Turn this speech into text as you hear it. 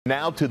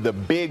Now to the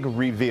big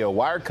reveal.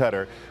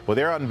 Wirecutter, well,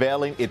 they're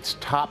unveiling its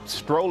top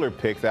stroller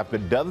picks after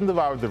dozens of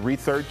hours of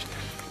research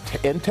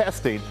and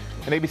testing.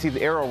 And ABC's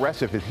Ariel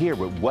Resniff is here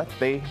with what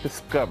they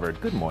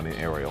discovered. Good morning,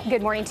 Ariel.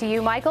 Good morning to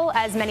you, Michael.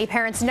 As many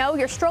parents know,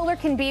 your stroller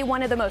can be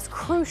one of the most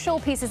crucial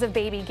pieces of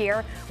baby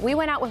gear. We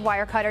went out with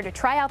Wirecutter to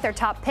try out their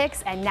top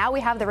picks, and now we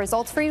have the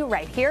results for you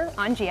right here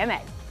on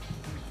GMA.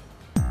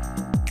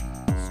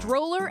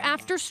 Stroller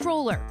after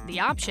stroller, the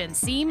options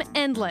seem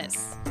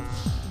endless.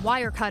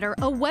 Wirecutter,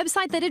 a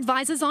website that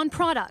advises on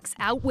products,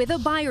 out with a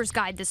buyer's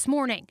guide this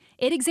morning.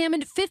 It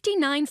examined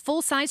 59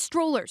 full-size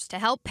strollers to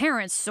help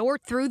parents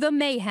sort through the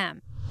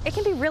mayhem. It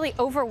can be really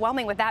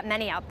overwhelming with that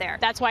many out there.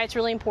 That's why it's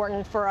really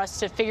important for us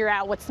to figure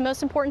out what's the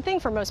most important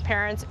thing for most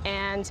parents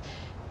and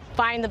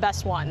find the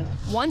best one.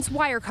 Once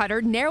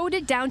Wirecutter narrowed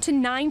it down to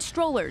 9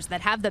 strollers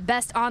that have the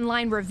best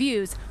online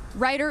reviews,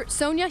 writer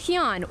Sonia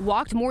Hyun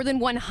walked more than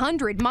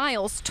 100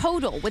 miles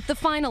total with the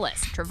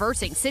finalists,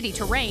 traversing city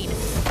terrain,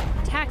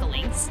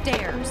 tackling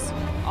stairs,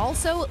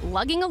 also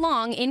lugging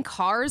along in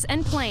cars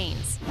and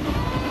planes.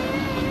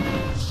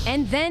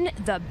 And then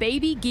the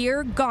baby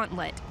gear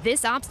gauntlet,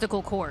 this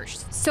obstacle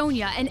course.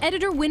 Sonia and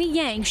editor Winnie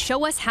Yang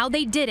show us how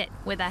they did it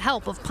with the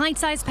help of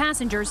pint-sized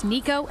passengers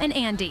Nico and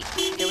Andy.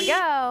 Here we go.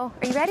 Are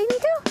you ready,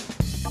 Nico?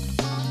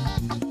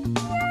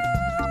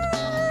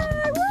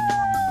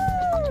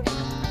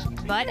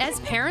 But as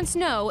parents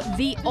know,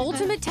 the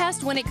ultimate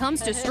test when it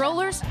comes to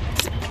strollers,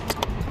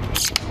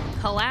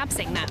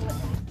 collapsing them.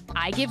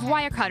 I give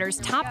Wirecutter's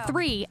top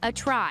 3 a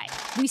try.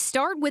 We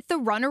start with the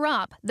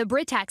runner-up, the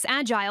Britax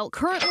Agile,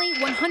 currently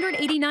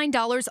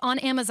 $189 on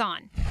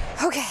Amazon.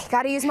 Okay,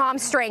 gotta use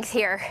mom's strength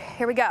here.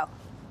 Here we go.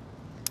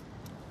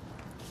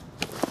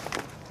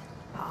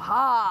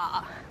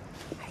 Aha,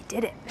 I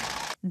did it.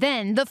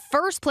 Then the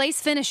first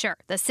place finisher,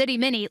 the City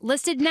Mini,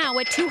 listed now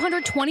at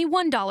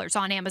 $221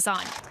 on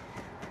Amazon.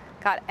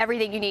 Got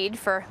everything you need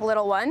for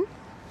little one.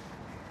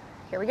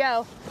 Here we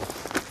go.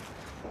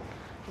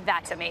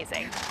 That's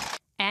amazing.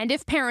 And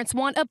if parents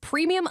want a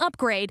premium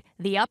upgrade,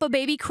 the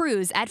Up-A-Baby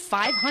Cruise at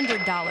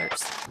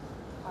 $500.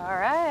 All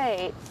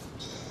right,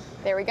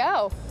 there we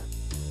go.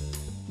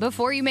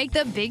 Before you make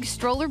the big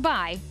stroller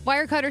buy,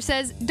 Wirecutter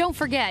says, don't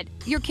forget,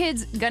 your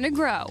kid's gonna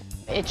grow.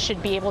 It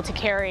should be able to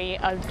carry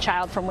a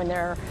child from when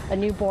they're a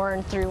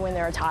newborn through when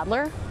they're a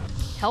toddler.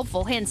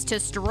 Helpful hints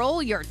to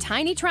stroll your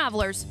tiny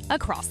travelers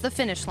across the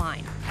finish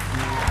line.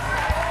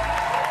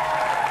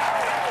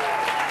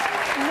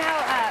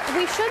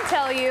 We should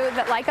tell you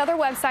that, like other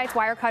websites,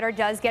 Wirecutter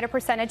does get a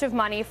percentage of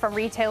money from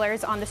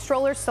retailers on the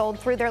strollers sold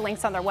through their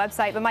links on their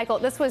website. But, Michael,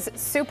 this was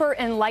super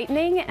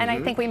enlightening, and I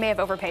think we may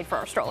have overpaid for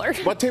our stroller.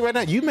 Well, I'll tell you right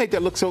now, you make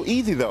that look so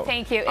easy, though.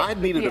 Thank you. I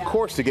needed a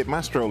course to get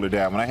my stroller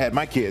down when I had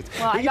my kids.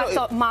 Well, I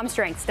got mom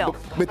strength still.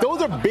 But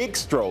those are big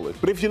strollers.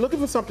 But if you're looking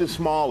for something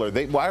smaller,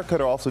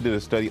 Wirecutter also did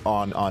a study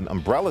on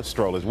umbrella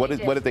strollers. What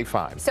did they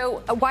find?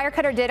 So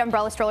Wirecutter did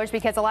umbrella strollers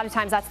because a lot of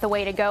times that's the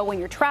way to go when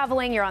you're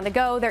traveling, you're on the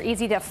go, they're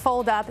easy to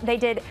fold up. They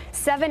did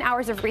 7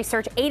 hours of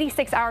research,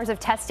 86 hours of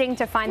testing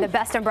to find the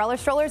best umbrella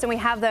strollers, and we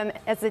have them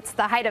as it's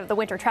the height of the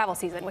winter travel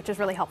season, which is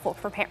really helpful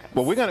for parents.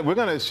 Well, we're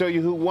gonna show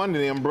you who won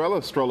in the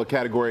umbrella stroller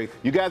category.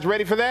 You guys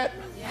ready for that?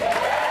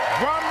 Yeah.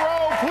 Drum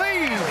roll,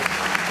 please.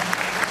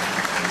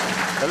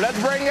 And let's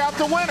bring out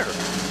the winner.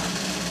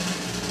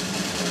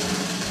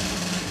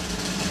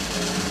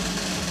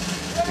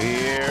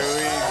 Here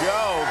we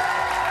go.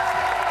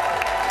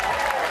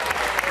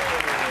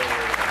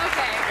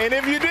 And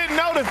if you didn't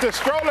notice, the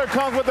stroller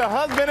comes with a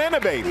husband and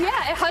a baby.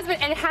 Yeah, a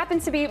husband, and it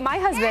happens to be my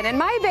husband and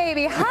my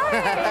baby. Hi.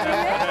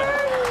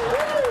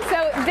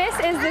 So this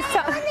is the.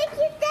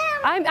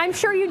 I'm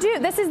sure you do.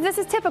 This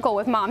is typical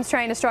with moms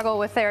trying to struggle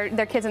with their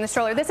kids in the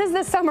stroller. This is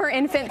the Summer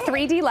Infant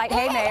 3D Light.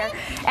 Hey, Mayor.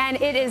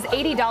 And it is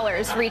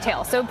 $80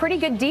 retail. So pretty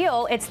good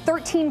deal. It's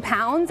 13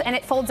 pounds, and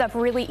it folds up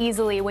really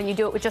easily when you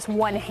do it with just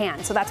one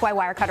hand. So that's why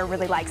Wirecutter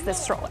really likes this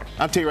stroller.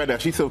 I'll tell you right now,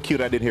 she's so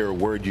cute I didn't hear a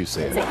word you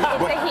said. It's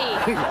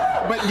a he.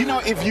 But you know,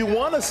 if you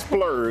want to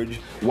splurge,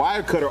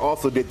 Wirecutter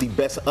also did the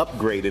best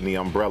upgrade in the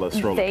umbrella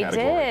stroller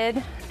category. They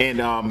did.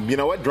 And you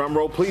know what? Drum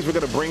roll, please. We're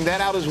going to bring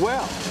that out as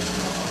well.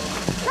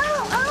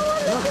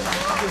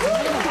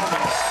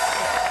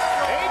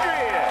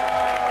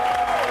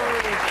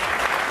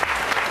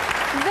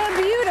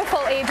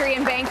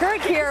 Adrian Banker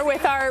here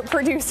with our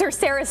producer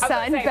Sarah's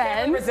son,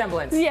 Ben.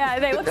 Resemblance. Yeah,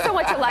 they look so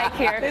much alike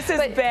here. This is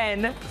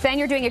Ben. Ben,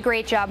 you're doing a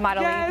great job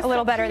modeling. Yes, a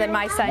little better than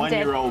my son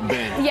did. 1-year-old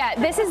Ben. Yeah,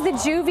 this is the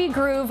Juvie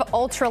Groove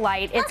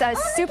Ultralight. It's a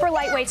super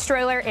lightweight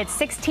stroller. It's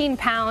 16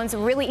 pounds,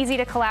 really easy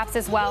to collapse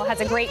as well.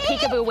 Has a great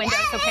peekaboo window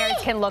so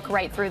parents can look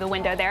right through the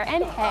window there.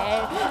 And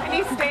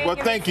hey. Well,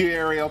 thank you,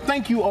 Ariel.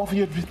 Thank you all for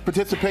your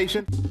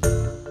participation.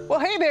 Well,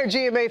 hey there,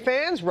 GMA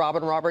fans.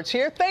 Robin Roberts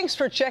here. Thanks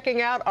for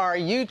checking out our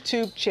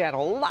YouTube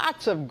channel.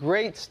 Lots of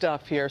great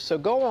stuff here. So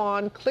go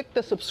on, click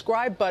the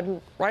subscribe button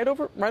right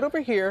over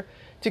here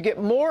to get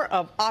more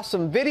of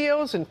awesome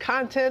videos and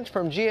content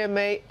from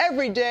GMA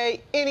every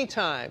day,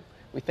 anytime.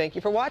 We thank you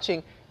for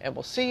watching, and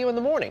we'll see you in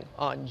the morning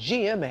on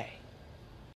GMA.